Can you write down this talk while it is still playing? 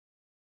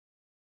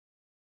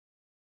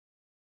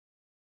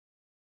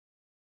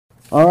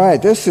All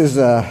right, this is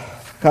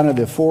kind of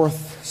the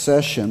fourth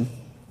session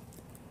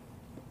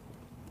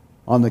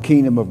on the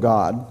kingdom of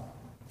God,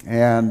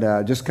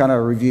 and just kind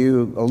of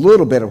review a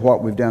little bit of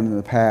what we've done in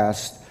the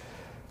past.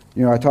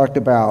 You know, I talked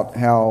about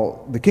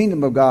how the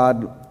kingdom of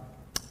God,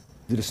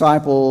 the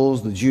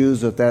disciples, the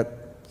Jews of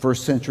that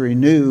first century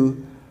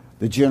knew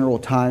the general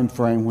time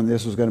frame when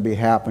this was going to be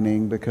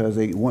happening, because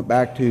they went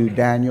back to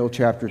Daniel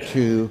chapter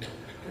 2,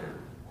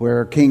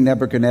 where King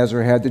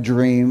Nebuchadnezzar had the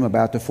dream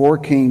about the four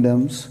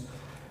kingdoms.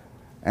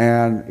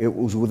 And it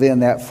was within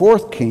that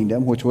fourth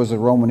kingdom, which was the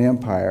Roman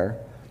Empire,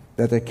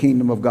 that the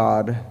kingdom of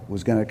God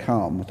was going to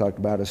come. We talked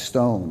about a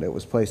stone that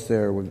was placed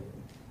there with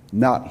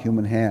not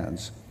human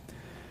hands.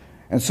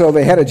 And so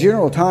they had a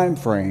general time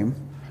frame,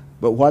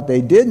 but what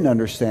they didn't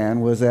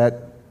understand was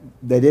that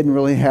they didn't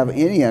really have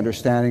any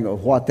understanding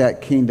of what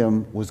that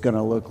kingdom was going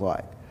to look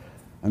like.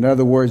 In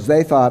other words,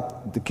 they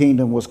thought the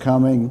kingdom was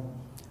coming,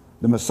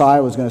 the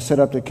Messiah was going to set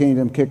up the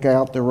kingdom, kick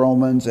out the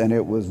Romans, and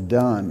it was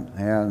done.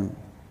 And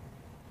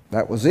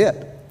that was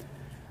it.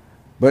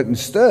 But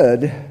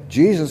instead,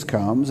 Jesus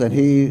comes and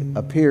he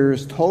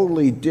appears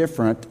totally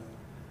different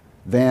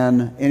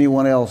than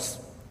anyone else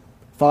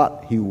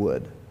thought he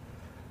would.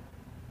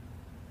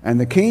 And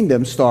the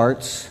kingdom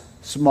starts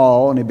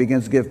small, and he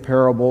begins to give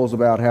parables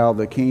about how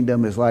the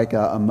kingdom is like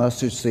a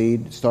mustard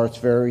seed. It starts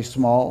very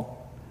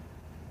small,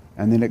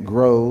 and then it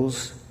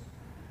grows,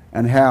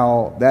 and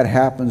how that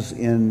happens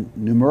in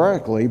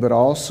numerically, but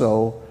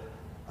also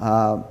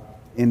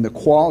in the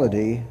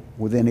quality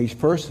within each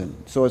person.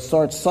 So it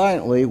starts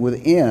silently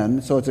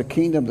within, so it's a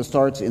kingdom that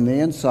starts in the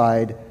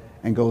inside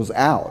and goes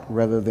out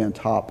rather than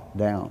top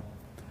down.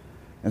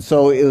 And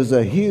so it was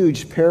a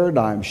huge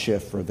paradigm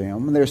shift for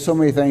them. And there's so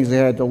many things they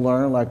had to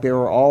learn, like they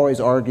were always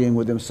arguing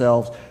with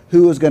themselves,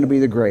 who was going to be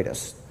the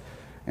greatest?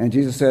 And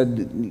Jesus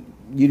said,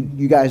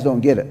 you guys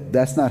don't get it.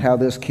 That's not how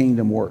this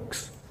kingdom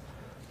works.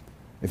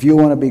 If you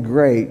want to be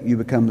great, you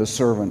become the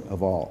servant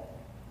of all.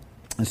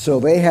 And so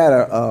they had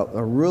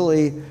a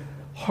really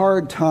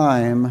hard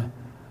time,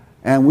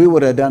 and we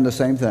would have done the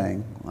same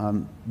thing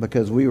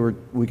because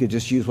we could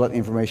just use what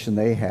information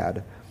they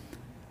had.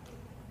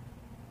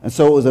 And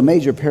so it was a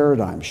major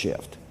paradigm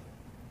shift.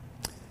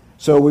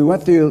 So we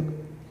went through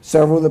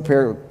several of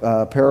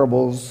the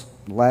parables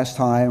last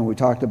time. We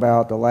talked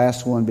about the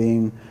last one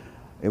being,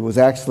 it was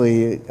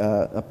actually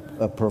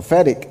a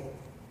prophetic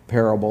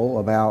parable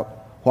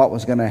about what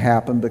was going to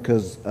happen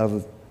because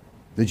of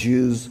the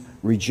Jews'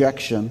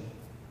 rejection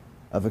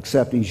of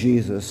accepting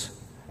Jesus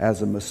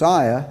as a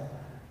Messiah,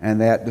 and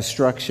that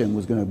destruction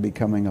was going to be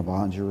coming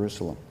upon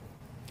Jerusalem.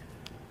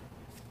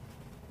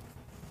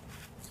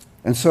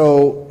 And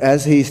so,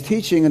 as he's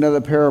teaching another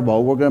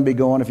parable, we're going to be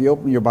going, if you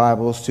open your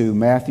Bibles, to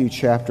Matthew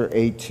chapter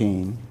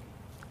 18.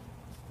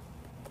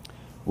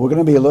 We're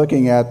going to be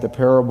looking at the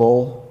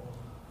parable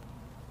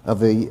of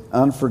the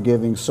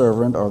unforgiving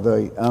servant, or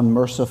the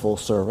unmerciful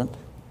servant,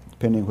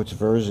 depending which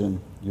version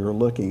you're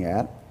looking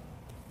at.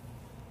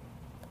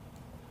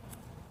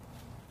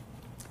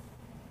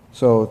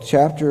 So,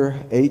 chapter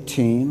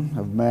 18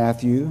 of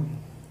Matthew,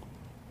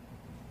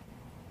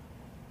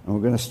 and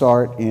we're going to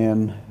start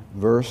in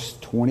verse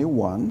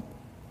 21.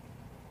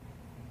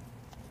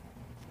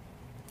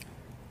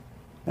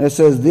 And it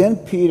says, "Then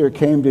Peter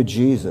came to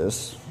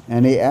Jesus,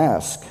 and he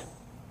asked,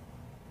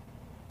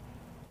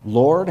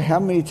 'Lord, how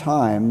many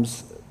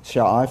times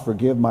shall I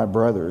forgive my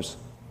brothers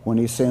when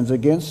he sins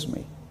against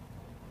me?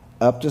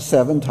 Up to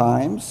 7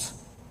 times?'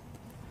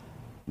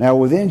 Now,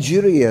 within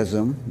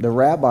Judaism, the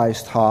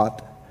rabbis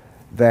taught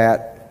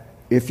that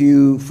if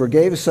you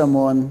forgave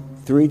someone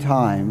 3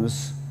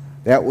 times,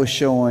 that was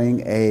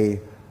showing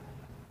a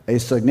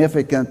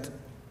significant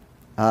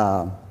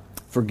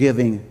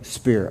forgiving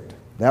spirit.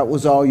 That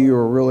was all you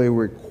were really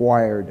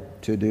required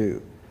to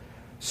do.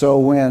 So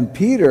when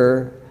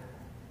Peter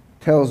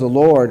tells the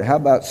Lord, how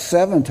about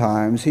 7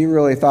 times, he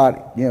really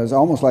thought, it's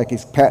almost like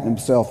he's patting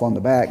himself on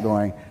the back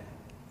going,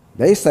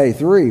 they say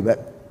 3,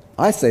 but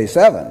I say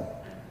 7.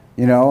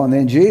 And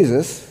then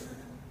Jesus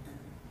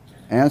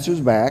answers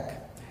back.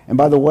 And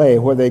by the way,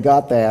 where they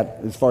got that,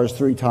 as far as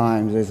 3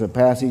 times, there's a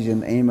passage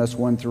in Amos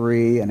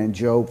 1:3 and in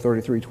Job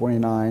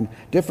 33:29,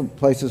 different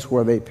places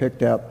where they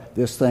picked up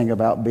this thing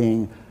about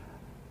being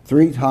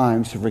 3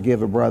 times to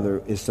forgive a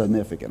brother is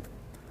significant.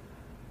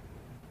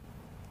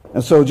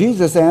 And so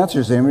Jesus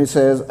answers him, and he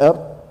says,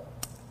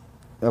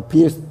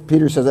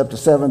 Peter says up to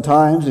 7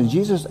 times, and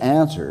Jesus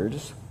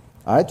answers,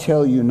 I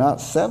tell you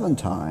not 7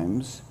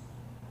 times,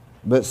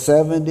 but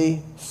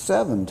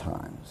 77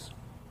 times.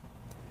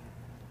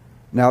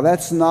 Now,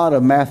 that's not a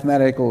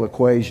mathematical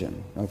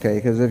equation, okay?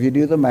 Because if you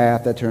do the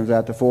math, that turns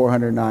out to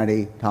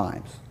 490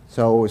 times.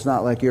 So it's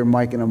not like you're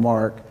making a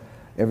mark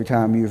every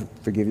time you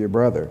forgive your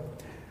brother.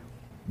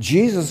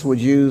 Jesus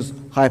would use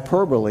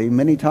hyperbole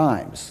many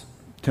times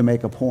to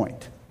make a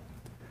point.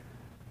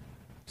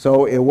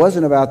 So it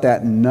wasn't about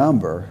that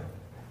number.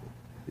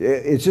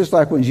 It's just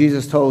like when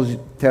Jesus tells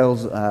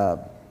the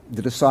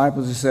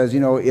disciples, he says,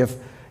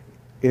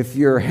 if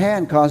your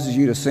hand causes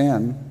you to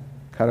sin,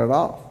 cut it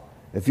off.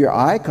 If your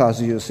eye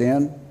causes you to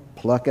sin,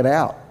 pluck it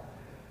out.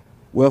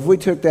 Well, if we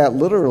took that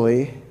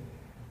literally,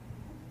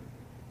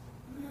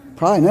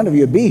 probably none of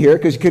you would be here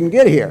because you couldn't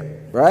get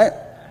here, right?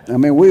 I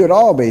mean, we would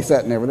all be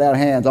sitting there without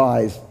hands,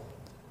 eyes,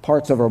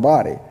 parts of our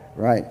body,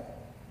 right?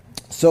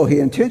 So he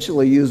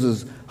intentionally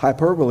uses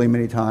hyperbole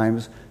many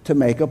times to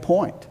make a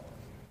point.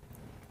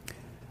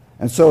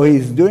 And so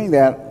he's doing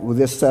that with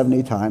this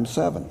 70 times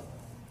 7.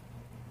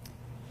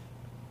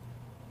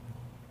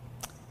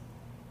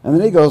 And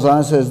then he goes on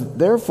and says,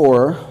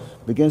 therefore,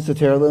 begins to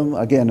tell them,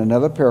 again,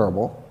 another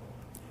parable.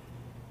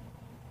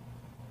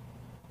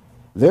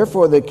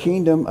 Therefore, the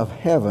kingdom of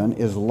heaven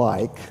is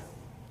like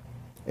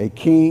a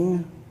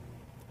king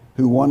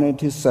who wanted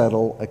to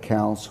settle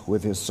accounts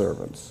with his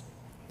servants.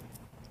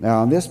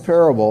 Now, in this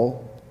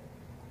parable,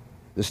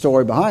 the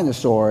story behind the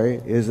story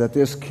is that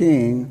this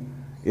king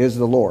is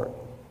the Lord.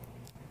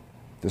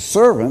 The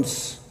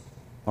servants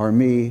are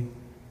me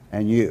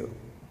and you.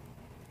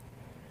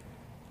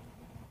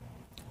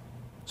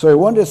 So he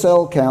wanted to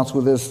settle accounts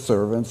with his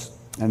servants,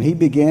 and he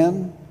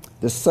began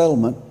the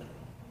settlement.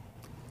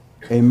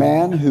 A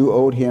man who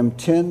owed him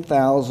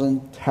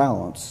 10,000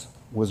 talents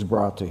was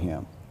brought to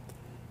him.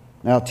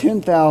 Now,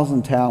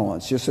 10,000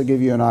 talents, just to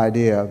give you an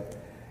idea,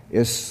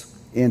 is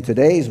in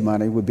today's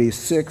money would be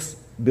 $6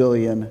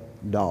 billion.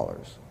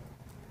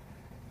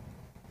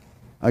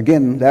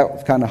 Again,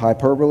 that's kind of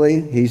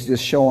hyperbole. He's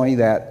just showing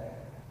that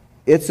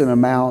it's an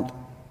amount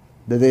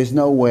that there's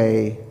no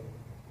way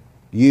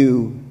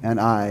you and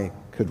I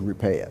could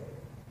repay it.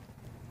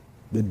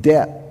 The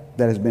debt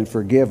that has been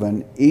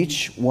forgiven,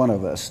 each one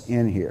of us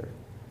in here,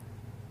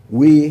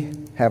 we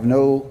have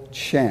no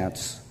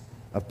chance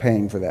of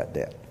paying for that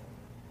debt.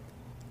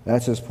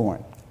 That's his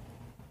point.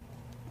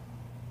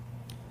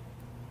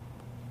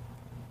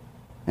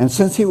 And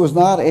since he was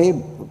not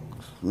able,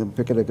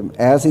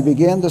 as he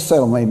began the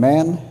settlement, a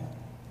man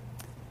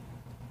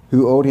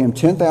who owed him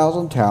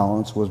 10,000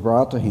 talents was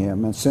brought to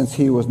him, and since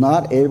he was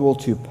not able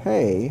to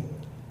pay,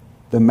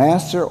 the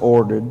master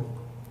ordered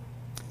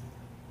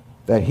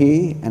that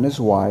he and his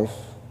wife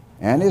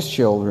and his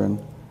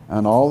children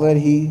and all that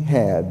he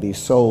had be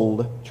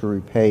sold to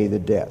repay the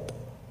debt.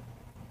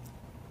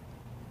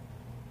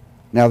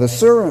 Now the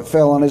servant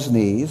fell on his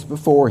knees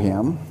before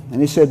him, and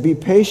he said, "Be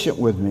patient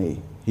with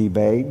me," he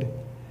begged,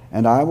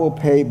 "and I will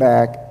pay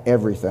back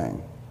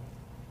everything."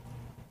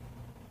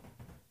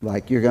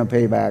 Like you're going to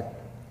pay back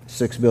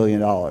 $6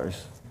 billion.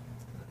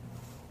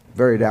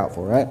 Very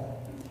doubtful, right?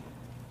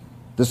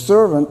 The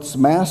servant's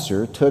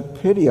master took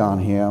pity on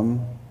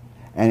him,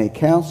 and he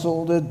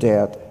canceled the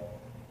debt,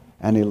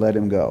 and he let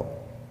him go.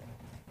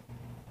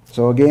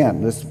 So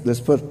again, let's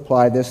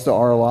apply this to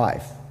our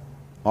life.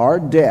 Our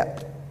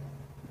debt,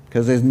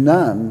 because there's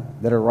none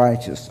that are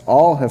righteous.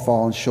 All have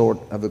fallen short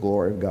of the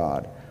glory of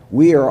God.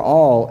 We are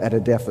all at a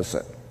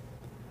deficit.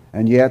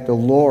 And yet the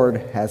Lord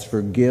has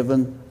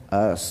forgiven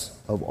us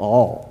of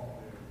all.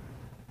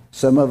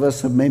 Some of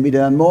us have maybe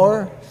done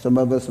more, some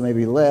of us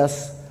maybe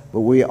less,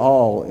 but we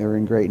all are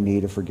in great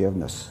need of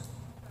forgiveness.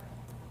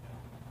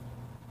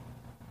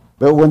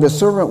 But when the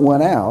servant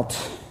went out,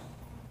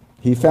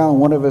 he found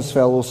one of his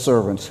fellow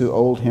servants who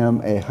owed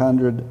him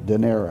 100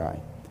 denarii.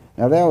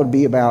 Now that would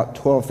be about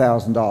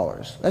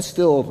 $12,000. That's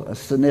still a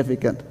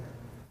significant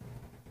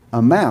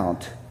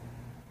amount,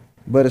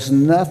 but it's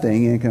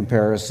nothing in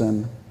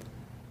comparison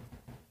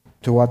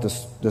to what the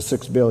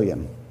 $6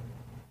 billion.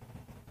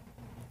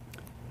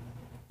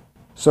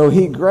 So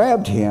he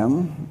grabbed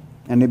him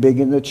and he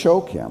began to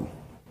choke him.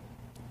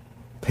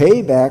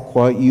 "Pay back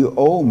what you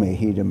owe me,"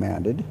 he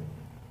demanded.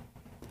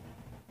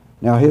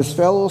 Now his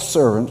fellow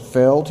servant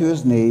fell to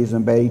his knees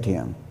and begged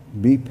him,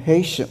 "Be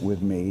patient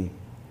with me,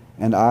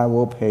 and I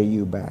will pay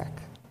you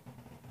back."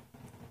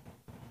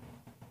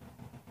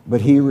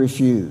 But he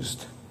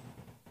refused.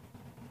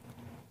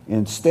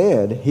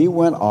 Instead, he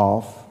went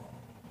off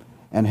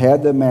and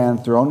had the man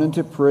thrown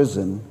into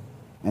prison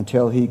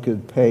until he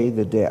could pay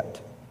the debt.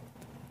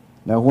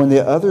 Now when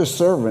the other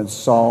servants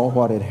saw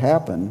what had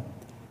happened,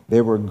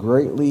 they were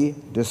greatly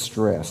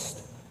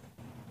distressed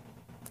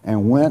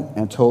and went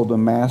and told the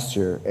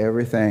master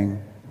everything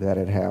that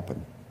had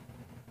happened.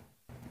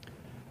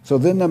 So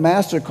then the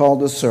master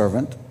called the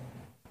servant,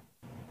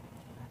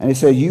 and he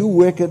said, "You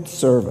wicked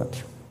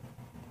servant,"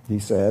 he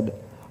said,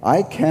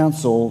 "I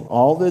canceled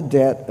all the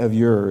debt of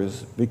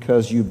yours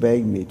because you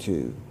begged me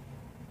to.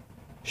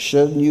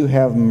 Shouldn't you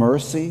have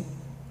mercy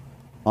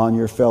on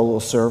your fellow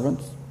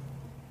servants,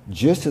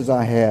 just as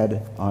I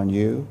had on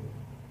you?"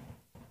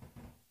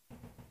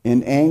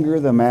 In anger,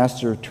 the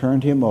master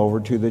turned him over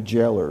to the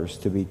jailers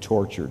to be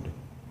tortured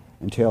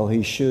until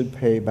he should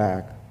pay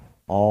back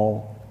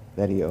all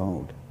that he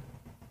owed.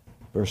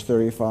 Verse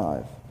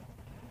 35.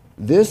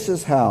 "This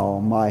is how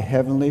my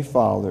heavenly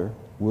Father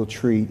will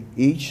treat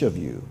each of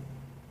you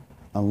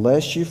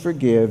unless you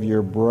forgive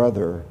your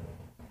brother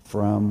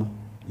from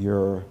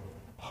your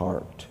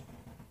heart."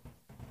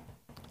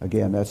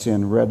 Again, that's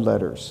in red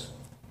letters.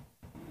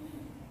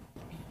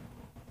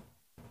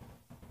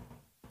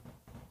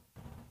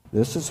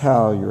 This is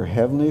how your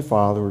heavenly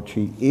Father will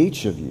treat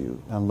each of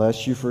you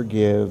unless you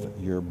forgive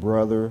your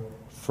brother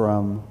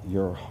from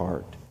your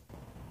heart.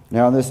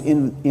 Now, in this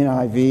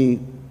NIV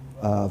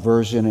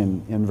version,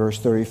 in verse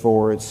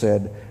 34, it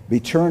said, be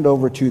turned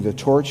over to the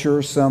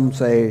torturer. Some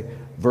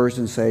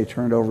versions say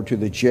turned over to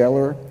the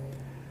jailer.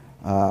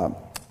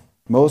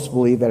 Most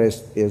believe that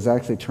is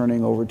actually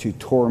turning over to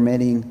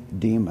tormenting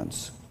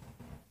demons.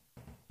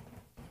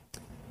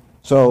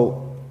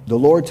 So the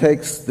Lord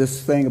takes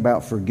this thing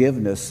about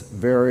forgiveness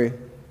very,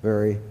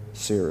 very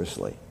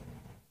seriously.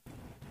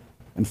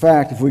 In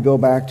fact, if we go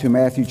back to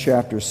Matthew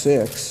chapter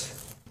 6,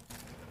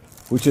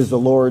 which is the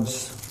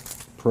Lord's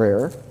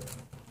Prayer,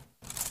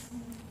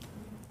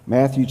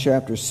 Matthew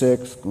chapter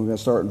 6, we're going to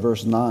start in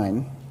verse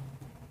 9.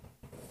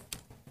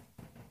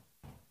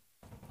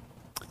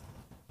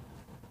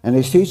 And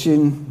he's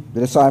teaching, the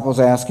disciples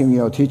ask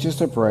him, teach us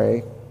to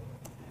pray.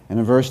 And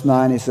in verse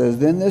 9 he says,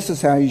 then this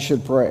is how you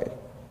should pray.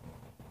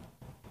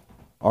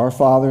 Our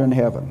Father in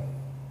heaven,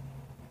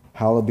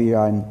 hallowed be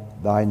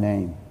thy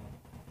name.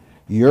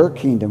 Your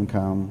kingdom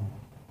come,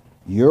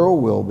 your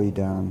will be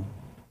done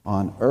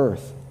on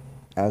earth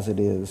as it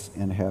is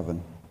in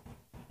heaven.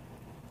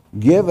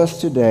 Give us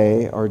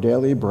today our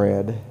daily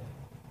bread,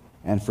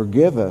 and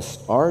forgive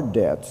us our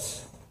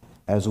debts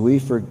as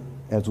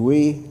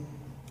we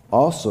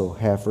also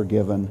have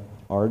forgiven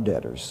our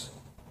debtors.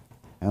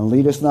 And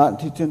lead us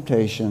not into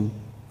temptation,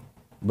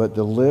 but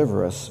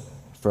deliver us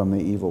from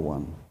the evil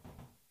one.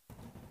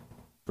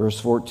 Verse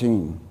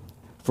 14,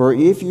 for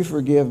if you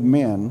forgive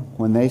men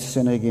when they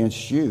sin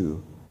against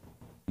you,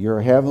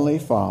 your heavenly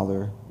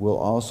Father will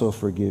also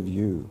forgive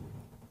you.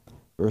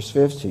 Verse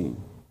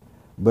 15,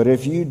 but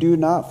if you do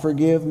not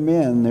forgive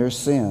men their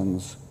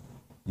sins,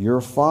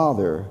 your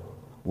Father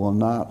will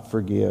not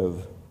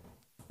forgive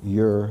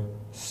your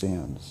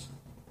sins.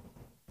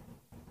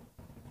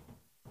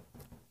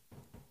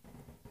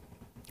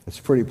 It's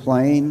pretty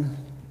plain,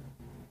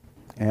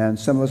 and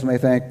some of us may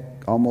think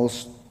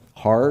almost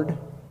hard,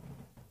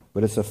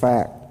 but it's a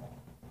fact.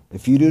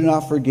 If you do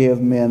not forgive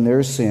men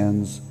their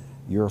sins,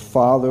 your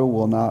Father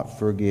will not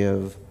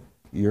forgive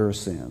your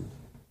sins.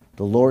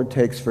 The Lord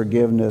takes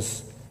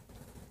forgiveness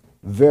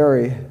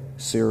very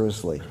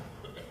seriously.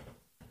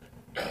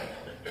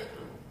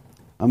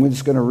 I'm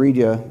just going to read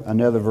you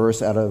another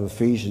verse out of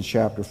Ephesians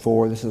chapter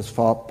 4. This is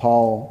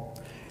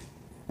Paul.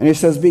 And he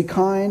says, be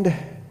kind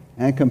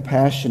and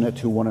compassionate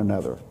to one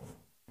another.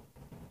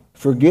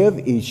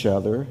 Forgive each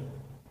other,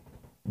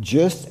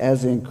 just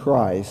as in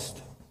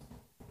Christ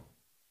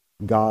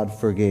God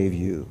forgave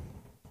you.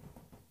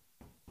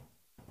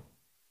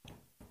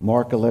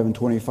 Mark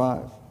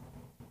 11:25.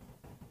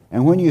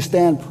 And when you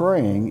stand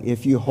praying,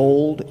 if you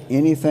hold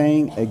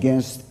anything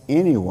against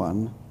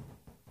anyone,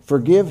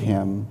 forgive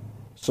him,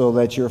 so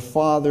that your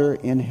Father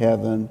in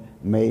heaven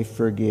may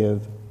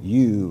forgive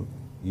you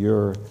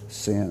your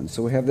sins.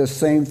 So we have this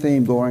same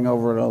theme going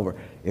over and over.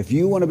 If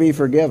you want to be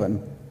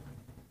forgiven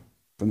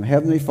from the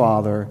Heavenly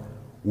Father,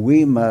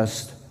 we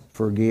must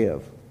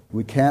forgive.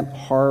 We can't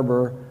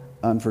harbor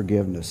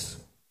unforgiveness.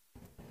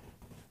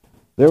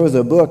 There was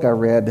a book I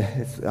read,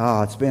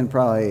 it's been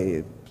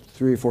probably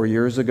 3 or 4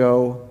 years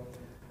ago.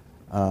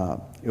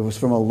 It was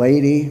from a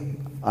lady.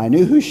 I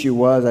knew who she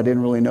was. I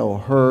didn't really know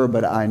her,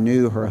 but I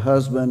knew her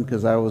husband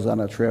because I was on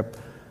a trip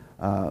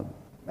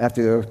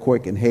after the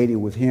earthquake in Haiti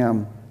with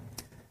him.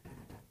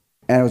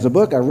 And it was a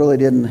book I really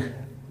didn't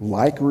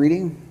like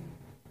reading.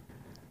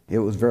 It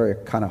was very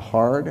kind of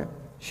hard.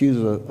 She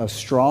was a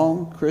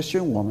strong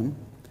Christian woman.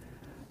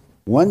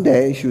 One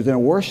day, she was in a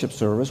worship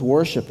service,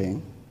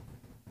 worshiping,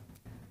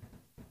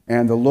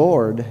 and the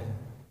Lord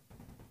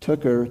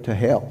took her to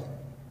hell.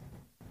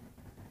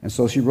 And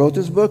so she wrote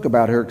this book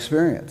about her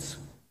experience.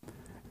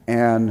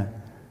 And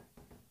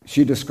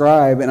she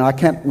described, and I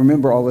can't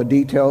remember all the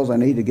details. I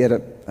need to get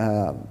it,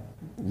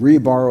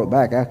 re-borrow it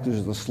back. Actually, it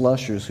was the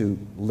Slushers who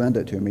lent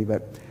it to me.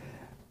 But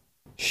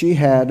she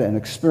had an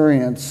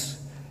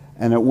experience,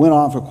 and it went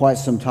on for quite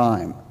some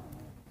time,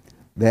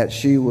 that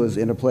she was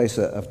in a place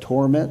of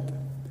torment.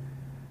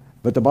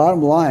 But the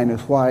bottom line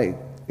is why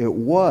it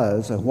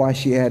was, and why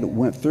she had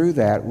went through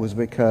that, was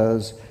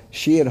because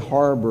she had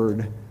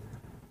harbored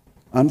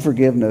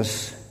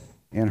unforgiveness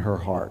in her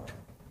heart.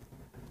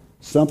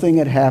 Something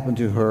had happened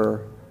to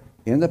her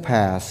in the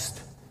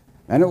past,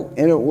 and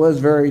it was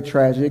very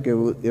tragic. It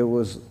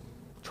was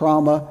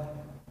trauma,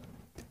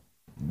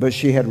 but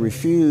she had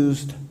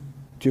refused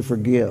to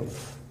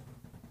forgive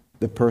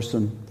the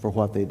person for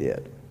what they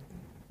did.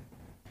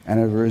 And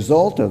as a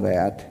result of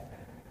that,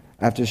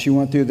 after she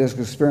went through this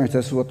experience,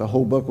 that's what the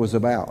whole book was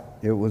about.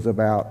 It was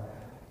about,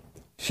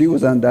 she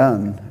was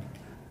undone,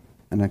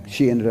 and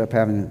she ended up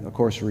having, of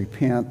course, to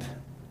repent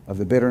of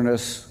the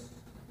bitterness,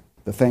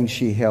 the things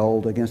she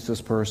held against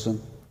this person.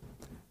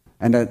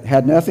 And it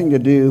had nothing to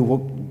do,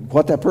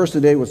 what that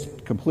person did was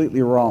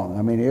completely wrong.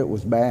 I mean, it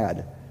was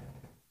bad.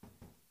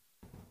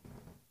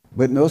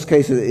 But in those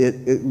cases,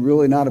 it's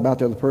really not about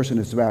the other person,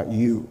 it's about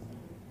you.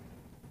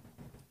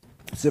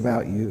 It's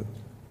about you.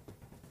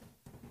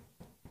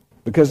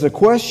 Because the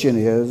question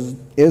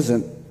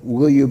isn't,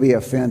 will you be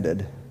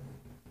offended?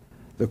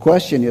 The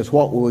question is,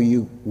 what will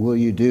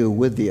you do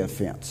with the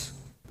offense?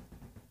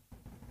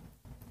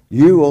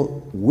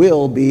 You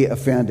will be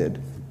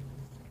offended.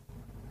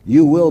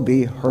 You will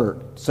be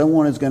hurt.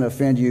 Someone is going to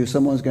offend you.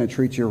 Someone's going to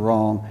treat you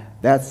wrong.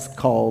 That's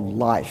called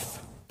life.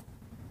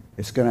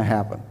 It's going to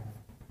happen.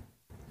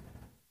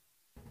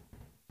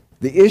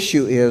 The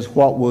issue is,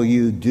 what will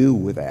you do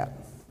with that?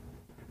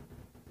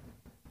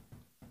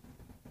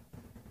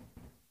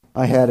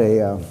 I had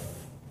a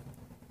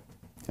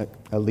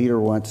leader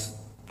once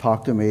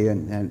talk to me,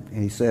 and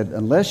he said,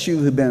 unless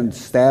you have been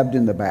stabbed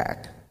in the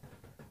back,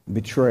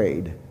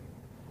 betrayed,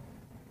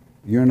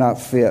 you're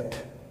not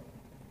fit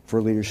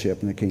for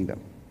leadership in the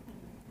kingdom.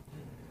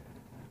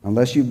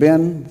 Unless you've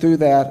been through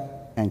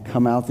that and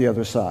come out the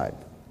other side.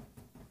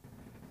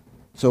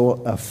 So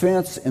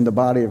offense in the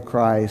body of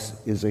Christ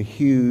is a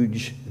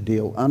huge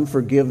deal.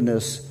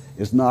 Unforgiveness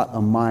is not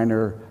a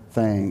minor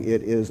thing.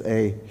 It is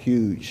a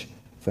huge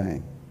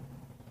thing.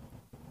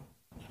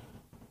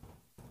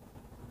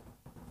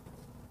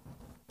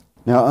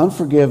 Now,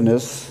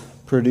 unforgiveness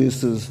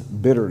produces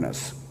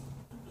bitterness,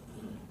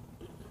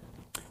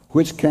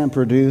 which can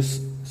produce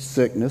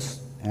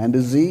sickness and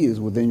disease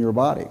within your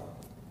body.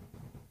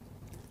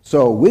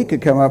 So we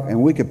could come up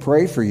and we could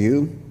pray for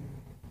you,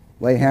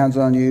 lay hands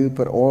on you,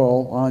 put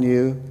oil on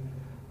you,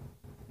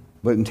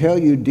 but until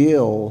you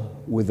deal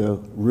with the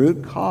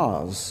root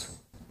cause,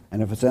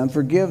 and if it's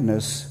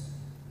unforgiveness,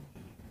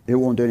 it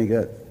won't do any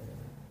good.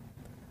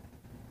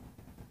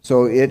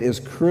 So it is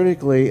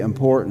critically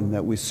important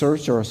that we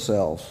search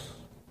ourselves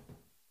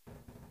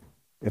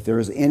if there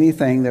is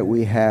anything that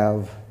we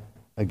have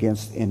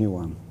against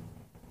anyone.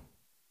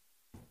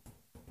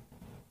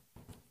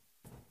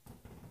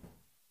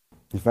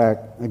 In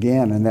fact,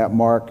 again, in that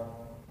Mark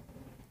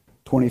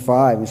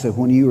 25, he said,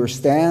 when you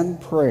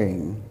stand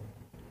praying,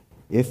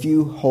 if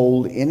you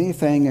hold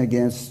anything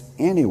against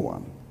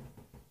anyone,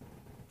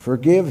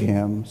 forgive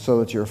him so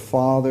that your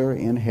Father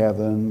in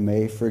heaven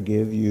may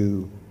forgive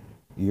you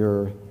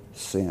your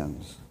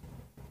sins.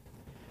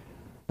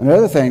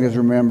 Another thing to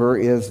remember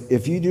is,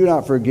 if you do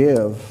not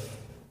forgive,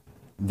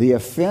 the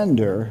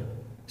offender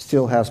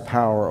still has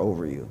power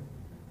over you.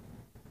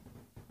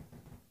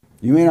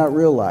 You may not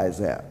realize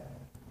that,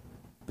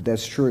 but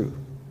that's true.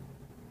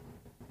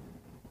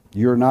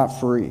 You're not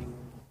free.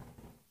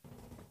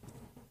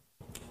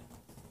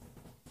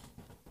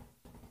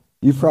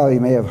 You probably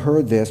may have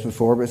heard this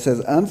before, but it says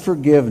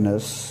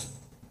unforgiveness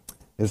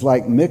is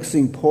like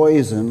mixing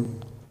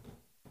poison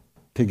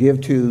to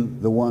give to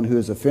the one who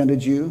has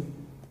offended you,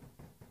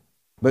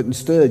 but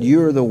instead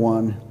you're the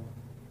one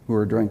who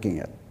are drinking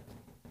it.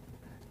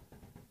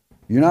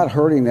 You're not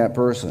hurting that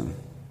person.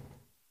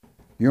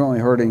 You're only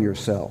hurting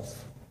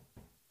yourself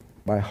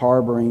by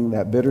harboring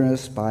that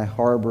bitterness, by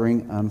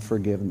harboring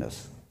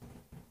unforgiveness.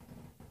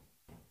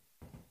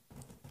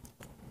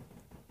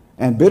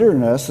 And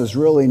bitterness is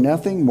really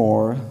nothing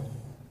more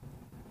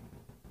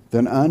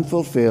than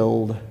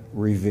unfulfilled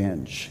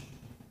revenge.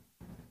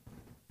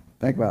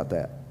 Think about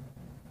that.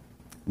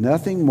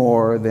 Nothing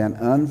more than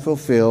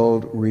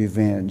unfulfilled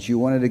revenge. You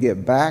wanted to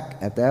get back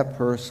at that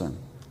person.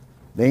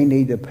 They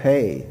need to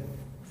pay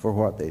for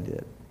what they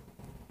did.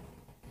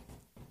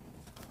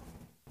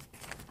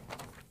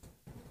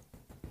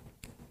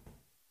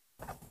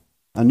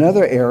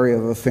 Another area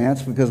of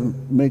offense, because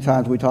many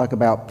times we talk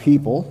about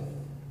people,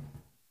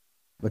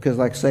 because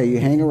like I say, you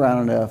hang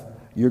around enough,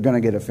 you're going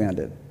to get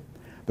offended.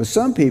 But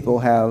some people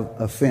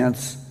have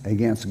offense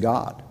against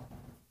God.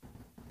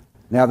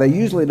 Now, they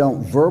usually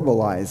don't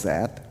verbalize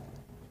that.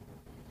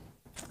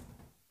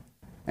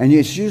 And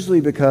it's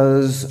usually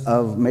because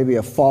of maybe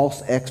a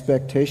false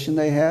expectation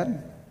they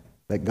had,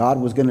 that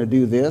God was going to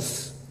do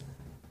this.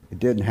 It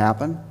didn't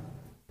happen.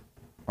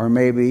 Or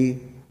maybe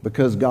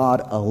because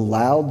God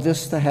allowed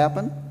this to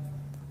happen.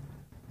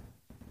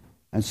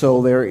 And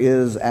so there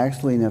is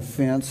actually an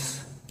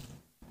offense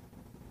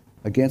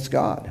against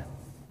God.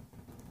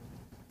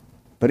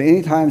 But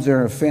anytime there's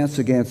an offense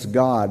against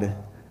God,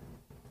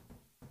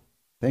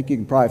 I think you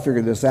can probably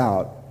figure this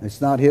out. It's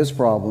not his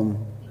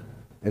problem,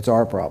 it's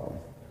our problem.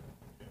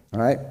 All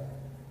right?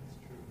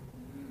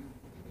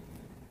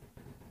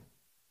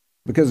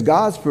 Because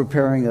God's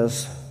preparing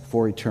us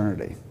for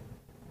eternity.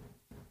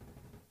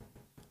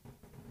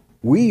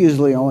 We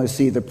usually only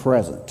see the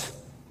present.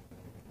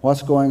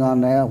 What's going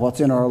on now? What's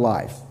in our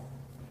life?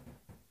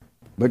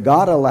 But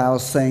God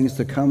allows things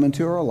to come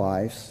into our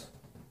lives,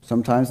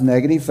 sometimes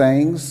negative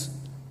things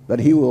that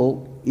he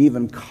will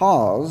even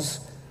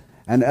cause,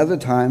 and other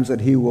times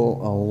that he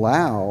will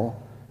allow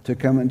to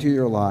come into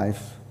your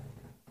life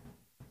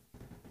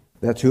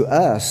that to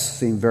us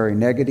seem very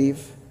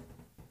negative,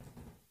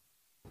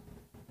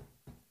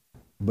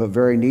 but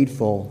very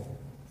needful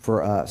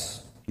for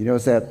us. You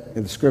notice that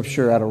in the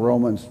scripture out of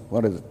Romans,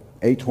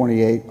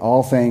 8:28,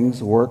 all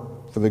things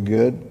work for the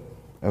good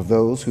of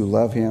those who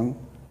love him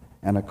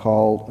and are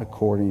called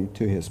according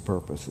to his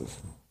purposes.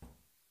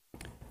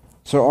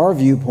 So our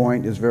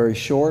viewpoint is very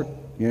short.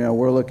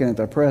 We're looking at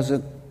the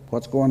present,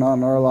 what's going on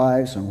in our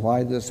lives, and why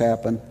did this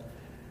happen.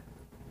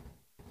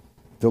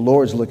 The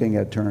Lord's looking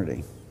at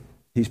eternity.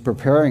 He's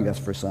preparing us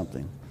for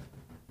something.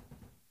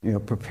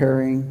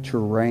 Preparing to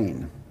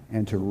reign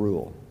and to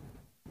rule.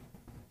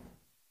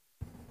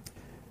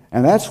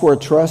 And that's where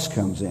trust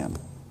comes in.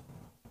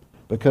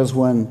 Because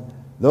when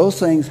those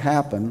things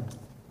happen,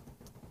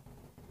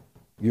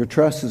 your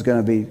trust is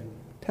going to be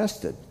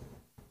tested.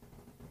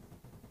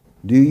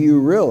 Do you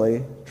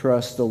really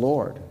trust the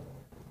Lord?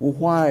 Well,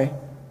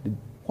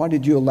 why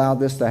did you allow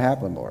this to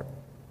happen, Lord?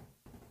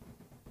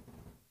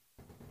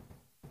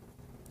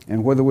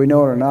 And whether we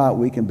know it or not,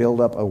 we can build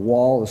up a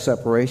wall of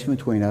separation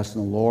between us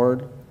and the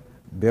Lord.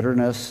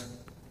 Bitterness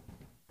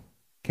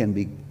can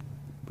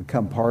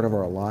become part of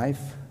our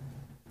life.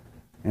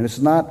 And it's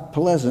not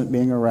pleasant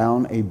being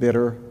around a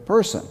bitter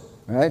person,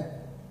 right?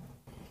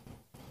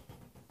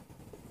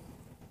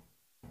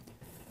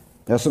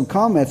 Now, some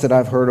comments that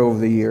I've heard over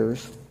the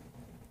years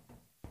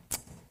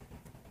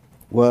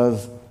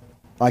was,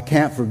 I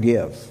can't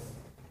forgive.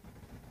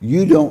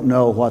 You don't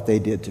know what they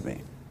did to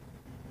me.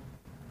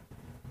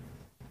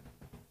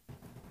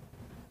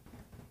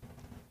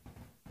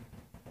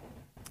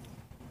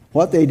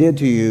 What they did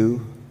to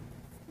you,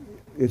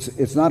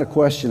 it's not a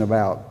question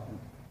about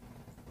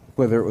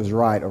whether it was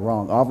right or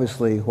wrong.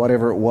 Obviously,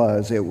 whatever it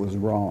was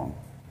wrong.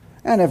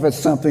 And if it's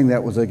something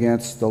that was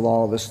against the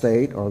law of the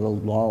state or the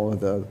law of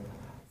the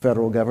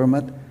federal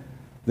government,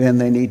 then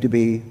they need to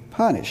be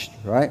punished,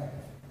 right?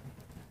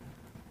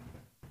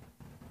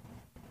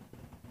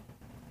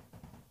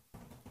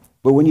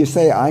 But when you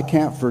say, I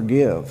can't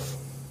forgive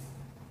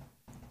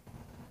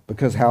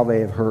because how they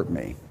have hurt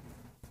me,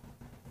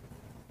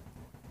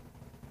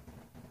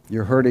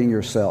 you're hurting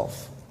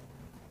yourself.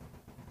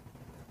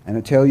 And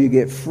until you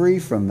get free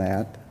from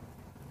that,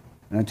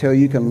 and until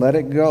you can let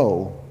it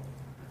go,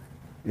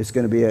 it's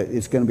going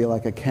to be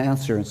like a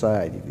cancer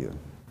inside of you,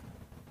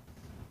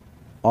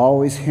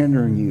 always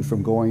hindering you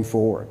from going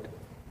forward.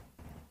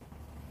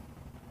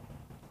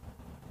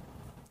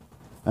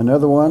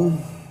 Another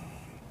one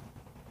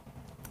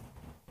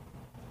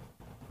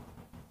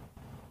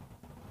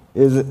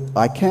is,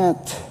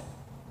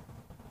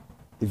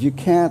 if you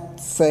can't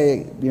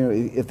say,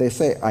 if they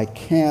say, I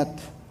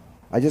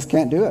just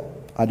can't do it.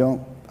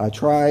 I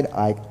tried,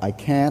 I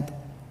can't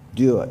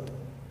do it.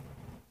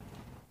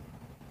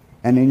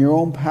 And in your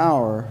own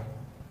power,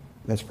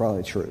 that's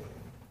probably true.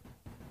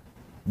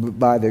 But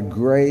by the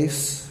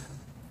grace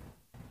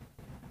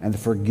and the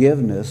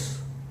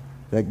forgiveness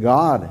that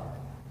God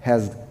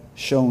has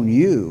shown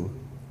you,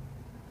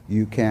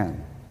 you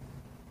can.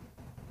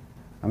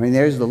 I mean,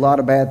 there's a lot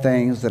of bad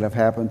things that have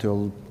happened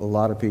to a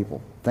lot of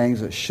people.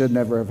 Things that should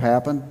never have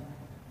happened.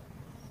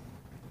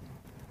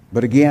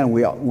 But again,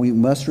 we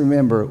must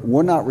remember,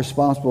 we're not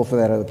responsible for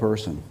that other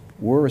person.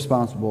 We're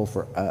responsible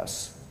for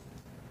us.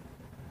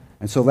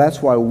 And so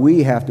that's why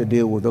we have to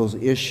deal with those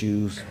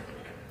issues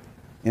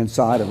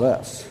inside of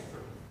us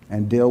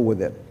and deal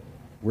with it,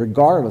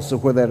 regardless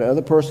of whether that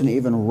other person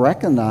even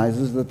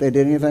recognizes that they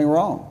did anything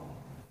wrong.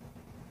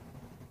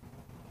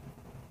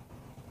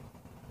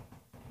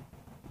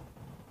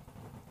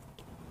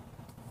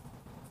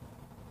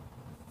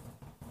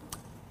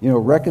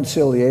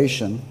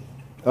 Reconciliation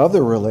of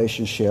the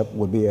relationship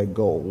would be a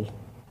goal,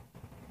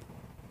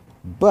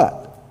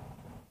 but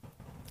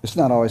it's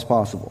not always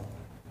possible.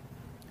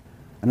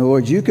 In other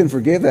words, you can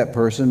forgive that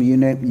person. You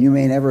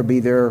may never be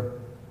their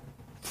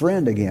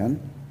friend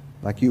again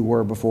like you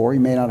were before.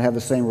 You may not have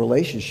the same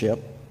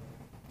relationship,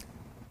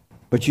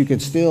 but you can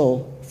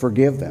still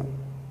forgive them.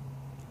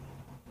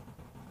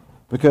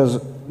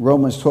 Because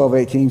Romans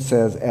 12:18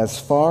 says, as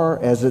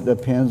far as it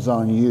depends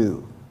on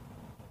you,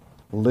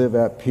 live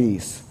at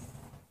peace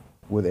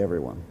with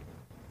everyone.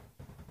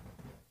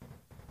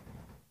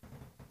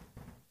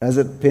 As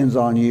it depends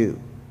on you.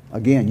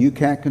 Again, you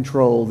can't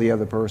control the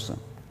other person.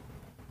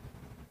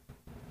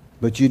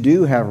 But you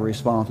do have a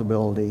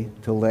responsibility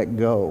to let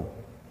go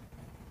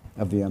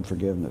of the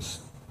unforgiveness.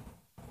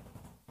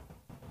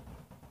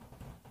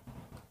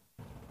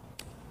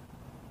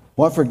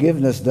 What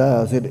forgiveness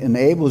does, it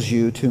enables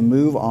you to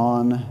move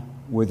on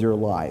with your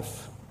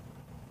life.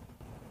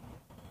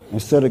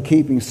 Instead of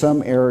keeping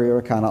some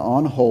area kind of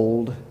on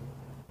hold,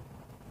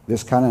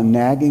 this kind of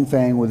nagging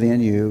thing within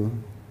you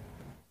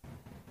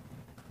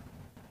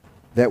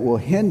that will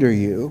hinder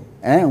you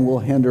and will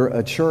hinder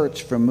a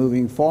church from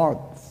moving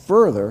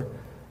further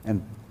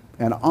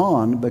and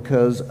on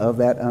because of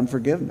that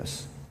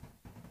unforgiveness.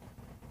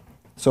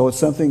 So it's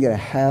something that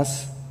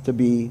has to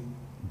be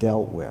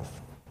dealt with.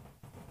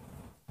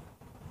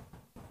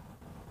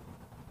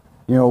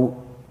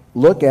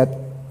 Look at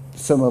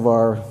some of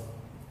our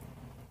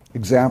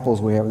examples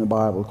we have in the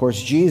Bible. Of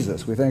course,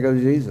 Jesus. We think of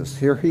Jesus.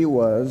 Here he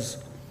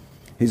was.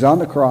 He's on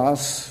the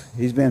cross.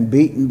 He's been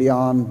beaten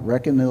beyond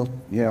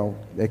reckoning.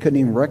 They couldn't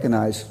even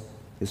recognize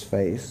his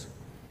face.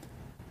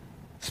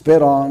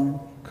 Spit on,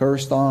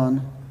 cursed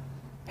on,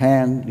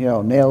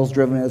 nails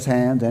driven in his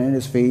hands and in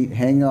his feet,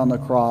 hanging on the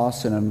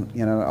cross in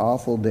an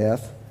awful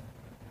death.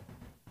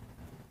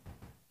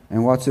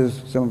 And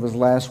some of his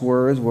last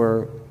words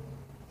were,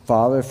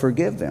 Father,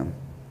 forgive them.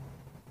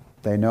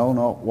 They know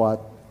not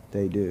what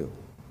they do.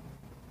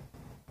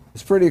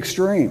 It's pretty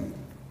extreme.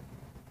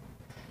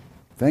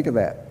 Think of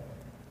that.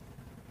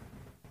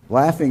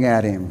 Laughing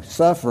at him,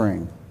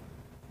 suffering,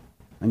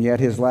 and yet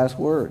his last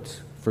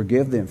words,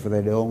 forgive them, for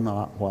they know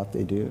not what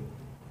they do.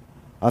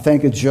 I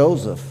think of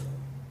Joseph,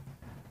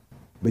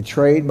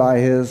 betrayed by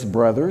his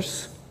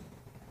brothers,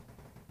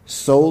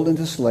 sold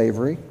into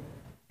slavery,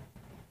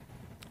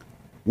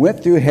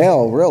 went through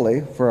hell,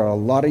 really, for a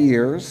lot of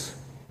years.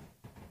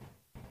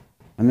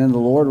 And then the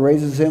Lord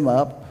raises him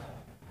up,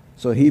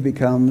 so he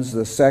becomes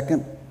the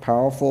second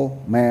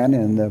powerful man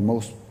in the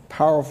most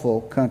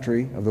powerful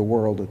country of the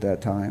world at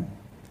that time.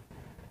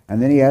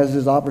 And then he has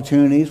his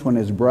opportunities when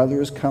his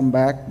brothers come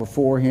back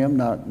before him,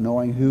 not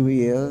knowing who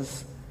he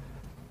is.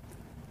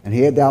 And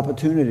he had the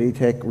opportunity to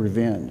take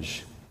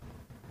revenge.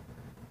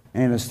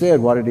 And instead,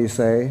 what did he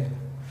say?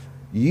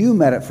 You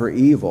meant it for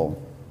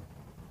evil,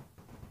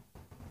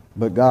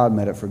 but God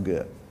meant it for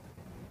good.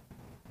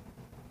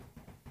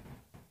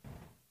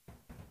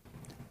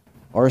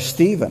 Or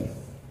Stephen,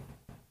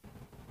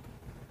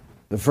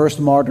 the first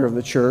martyr of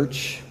the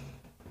church.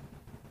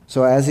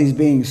 So as he's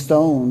being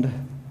stoned,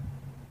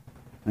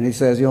 and he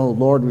says,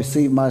 Lord,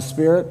 receive my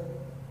spirit.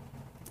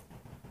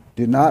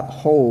 Do not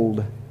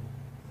hold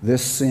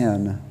this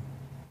sin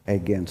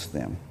against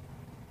them.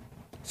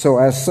 So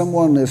as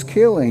someone is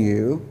killing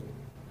you,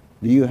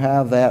 do you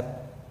have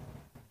that?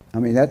 I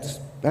mean,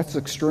 that's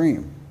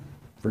extreme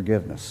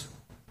forgiveness.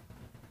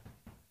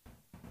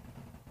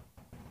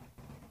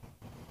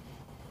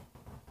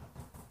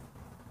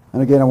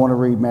 And again, I want to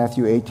read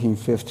Matthew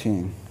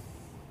 18:15,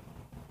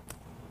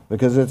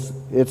 because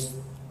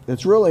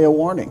it's really a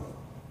warning.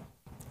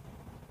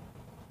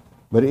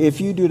 But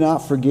if you do not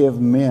forgive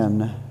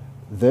men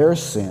their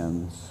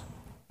sins,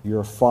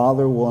 your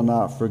Father will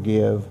not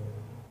forgive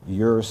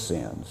your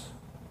sins.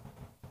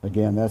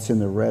 Again, that's in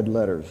the red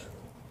letters.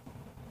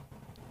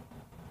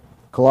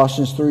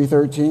 Colossians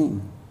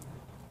 3:13,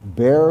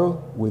 bear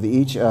with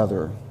each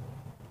other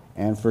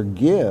and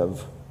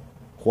forgive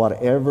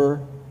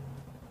whatever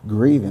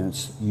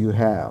grievance you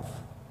have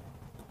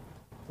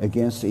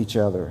against each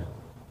other.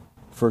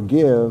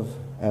 Forgive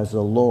as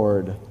the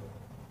Lord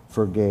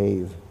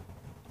forgave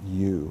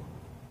you.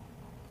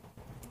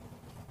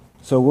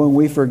 So when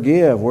we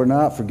forgive, we're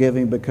not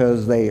forgiving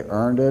because they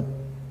earned it.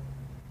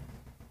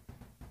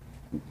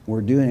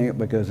 We're doing it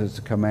because it's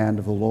a command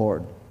of the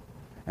Lord.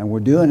 And we're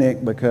doing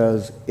it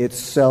because it's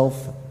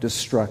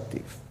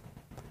self-destructive.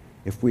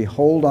 If we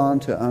hold on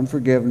to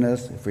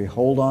unforgiveness, if we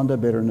hold on to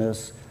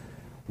bitterness,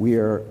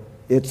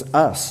 it's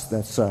us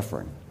that's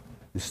suffering.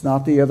 It's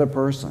not the other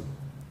person.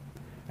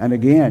 And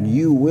again,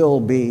 you will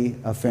be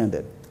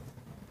offended.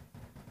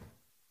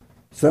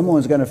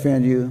 Someone's going to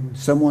offend you.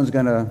 Someone's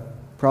going to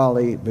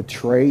probably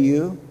betray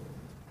you.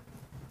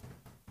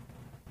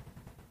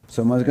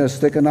 Someone's going to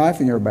stick a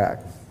knife in your back.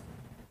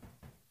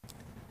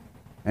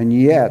 And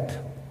yet,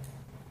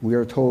 we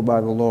are told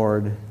by the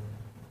Lord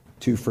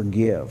to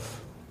forgive.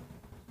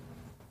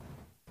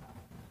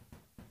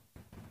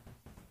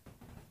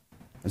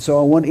 And so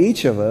I want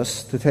each of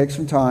us to take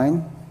some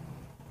time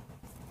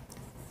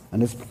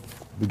and let's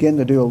begin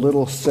to do a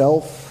little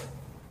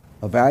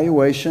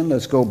self-evaluation.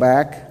 Let's go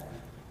back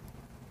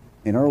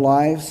in our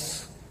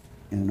lives,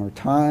 in our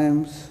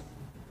times,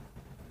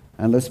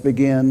 and let's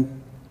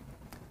begin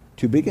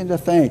to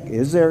think,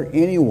 is there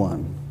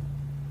anyone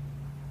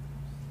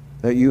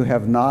that you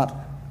have not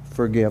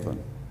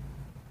forgiven?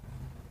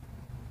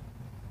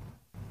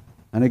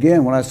 And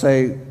again, when I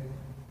say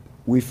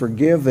we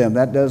forgive them,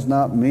 that does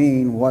not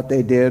mean what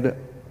they did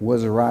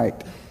was right.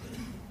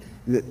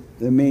 It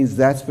means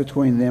that's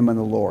between them and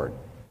the Lord.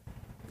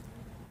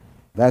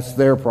 That's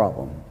their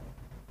problem.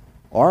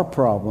 Our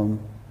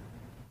problem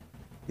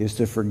is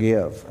to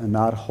forgive and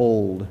not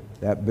hold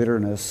that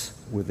bitterness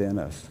within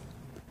us.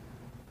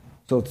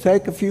 So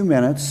take a few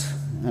minutes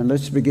and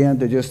let's begin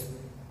to just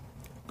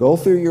go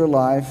through your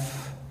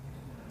life,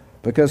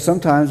 because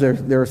sometimes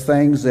there are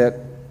things that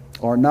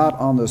are not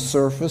on the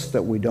surface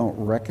that we don't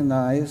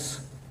recognize.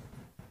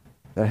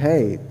 That,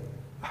 hey,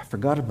 I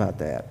forgot about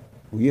that.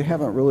 Well, you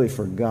haven't really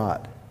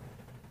forgot.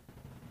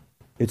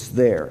 It's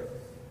there.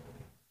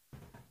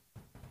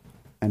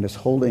 And it's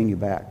holding you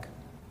back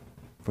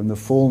from the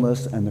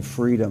fullness and the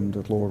freedom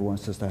that the Lord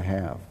wants us to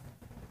have.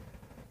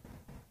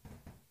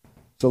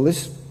 So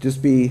let's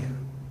just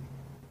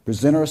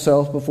present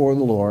ourselves before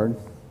the Lord.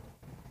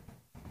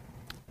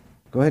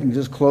 Go ahead and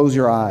just close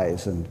your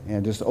eyes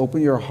and just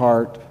open your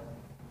heart.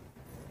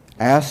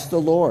 Ask the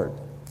Lord,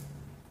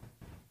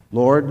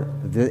 Lord,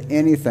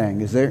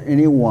 anything, is there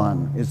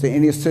anyone, is there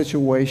any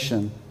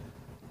situation,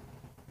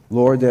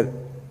 Lord,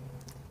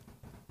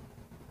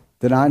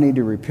 that I need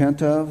to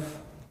repent of?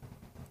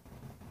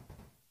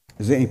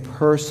 Is there any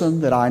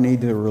person that I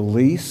need to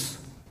release,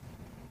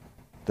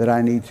 that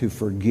I need to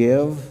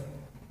forgive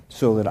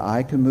so that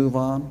I can move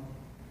on?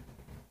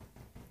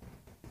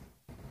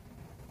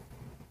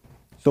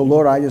 So,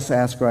 Lord, I just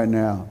ask right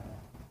now,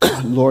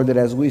 Lord, that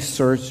as we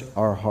search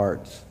our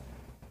hearts,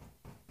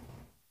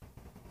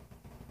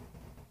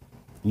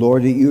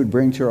 Lord, that you would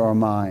bring to our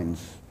minds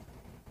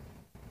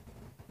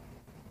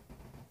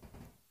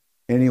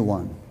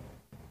anyone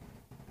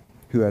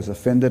who has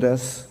offended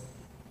us,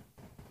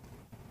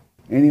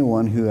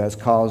 anyone who has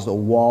caused a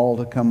wall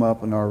to come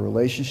up in our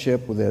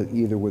relationship with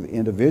either with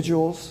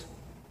individuals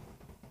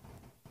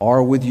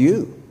or with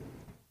you.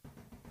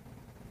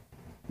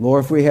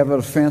 Lord, if we have an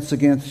offense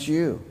against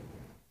you,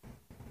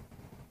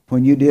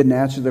 when you didn't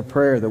answer the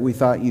prayer that we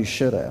thought you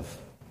should have,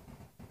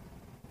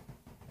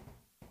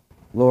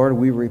 Lord,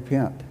 we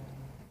repent.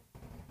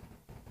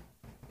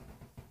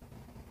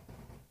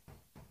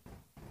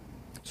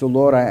 So,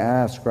 Lord, I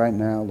ask right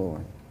now,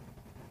 Lord,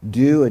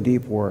 do a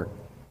deep work.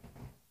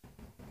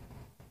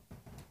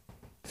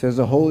 It says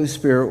the Holy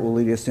Spirit will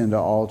lead us into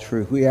all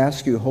truth. We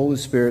ask you, Holy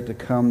Spirit, to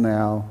come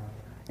now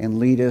and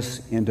lead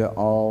us into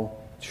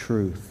all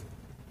truth.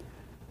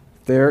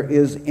 If there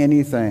is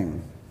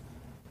anything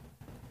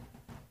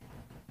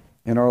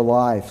in our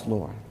life,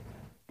 Lord,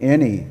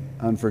 any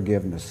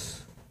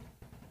unforgiveness,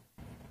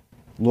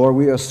 Lord,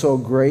 we are so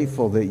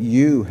grateful that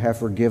you have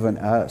forgiven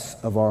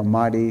us of our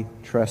mighty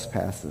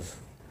trespasses.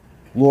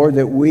 Lord,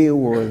 that we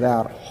were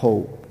without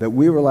hope, that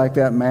we were like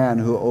that man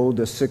who owed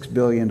us $6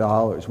 billion.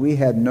 We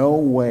had no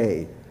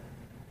way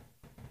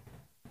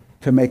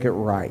to make it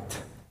right.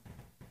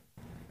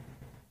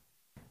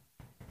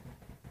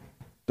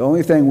 The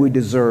only thing we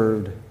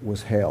deserved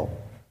was hell.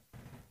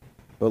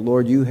 But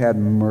Lord, you had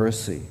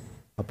mercy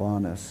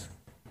upon us.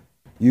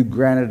 You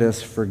granted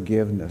us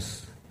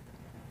forgiveness.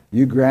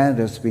 You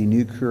granted us to be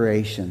new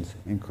creations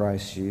in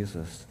Christ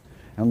Jesus.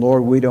 And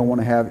Lord, we don't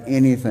want to have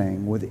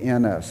anything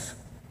within us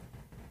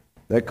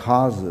that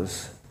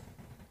causes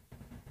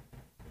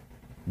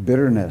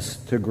bitterness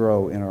to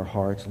grow in our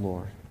hearts,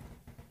 Lord.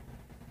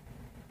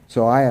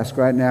 So I ask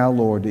right now,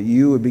 Lord, that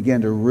you would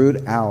begin to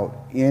root out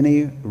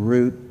any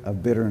root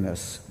of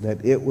bitterness,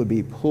 that it would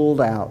be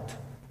pulled out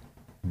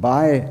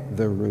by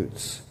the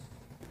roots,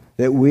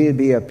 that we would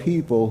be a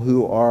people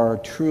who are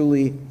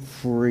truly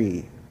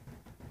free.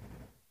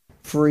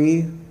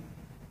 Free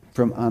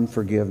from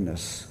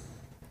unforgiveness,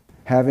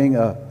 having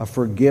a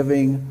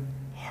forgiving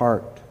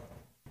heart,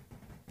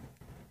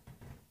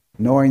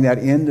 knowing that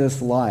in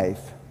this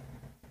life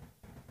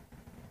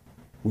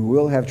we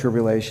will have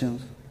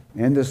tribulations,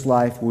 in this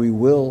life we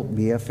will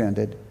be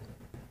offended,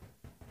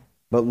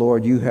 but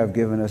Lord, you have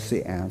given us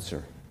the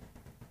answer,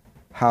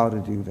 how to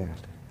do that,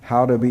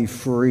 how to be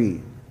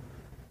free,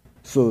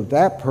 so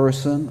that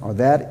person or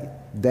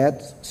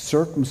that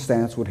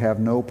circumstance would have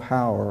no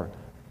power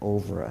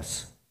over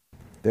us,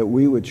 that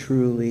we would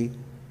truly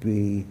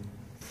be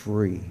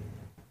free.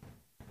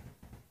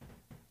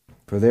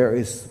 For there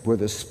is, where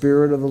the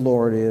Spirit of the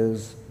Lord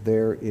is,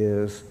 there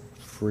is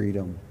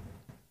freedom.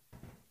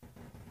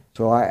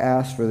 So I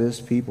ask for this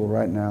people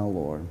right now,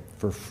 Lord,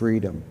 for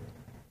freedom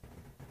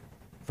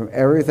from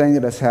everything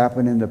that has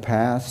happened in the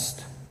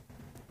past,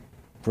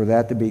 for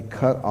that to be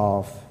cut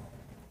off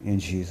in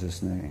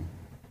Jesus' name.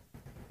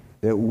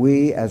 That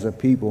we as a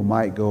people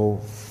might go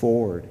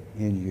forward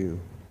in you.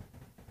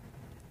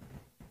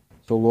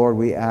 So, Lord,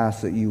 we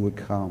ask that you would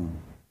come.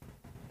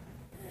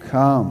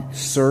 Come,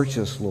 search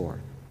us, Lord.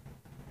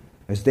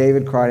 As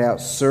David cried out,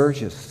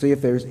 search us, see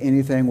if there's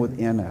anything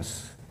within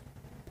us.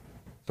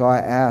 So I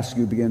ask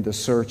you begin to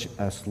search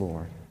us,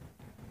 Lord.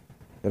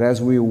 That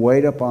as we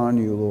wait upon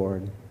you,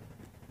 Lord,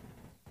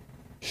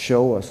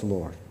 show us,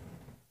 Lord,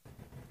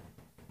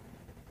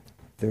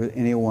 if there's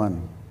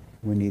anyone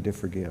we need to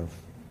forgive.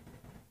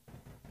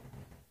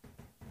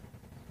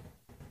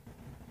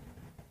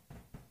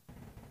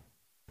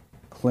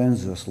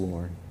 Cleanse us,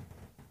 Lord.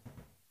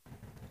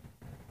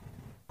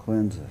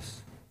 Cleanse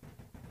us.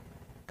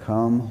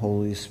 Come,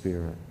 Holy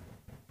Spirit.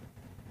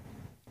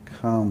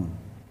 Come.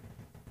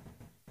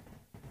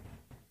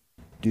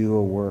 Do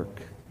a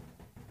work.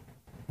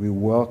 We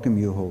welcome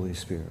you, Holy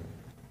Spirit.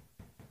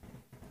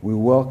 We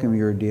welcome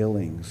your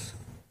dealings.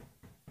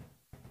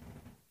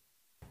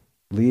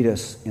 Lead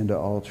us into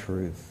all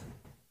truth.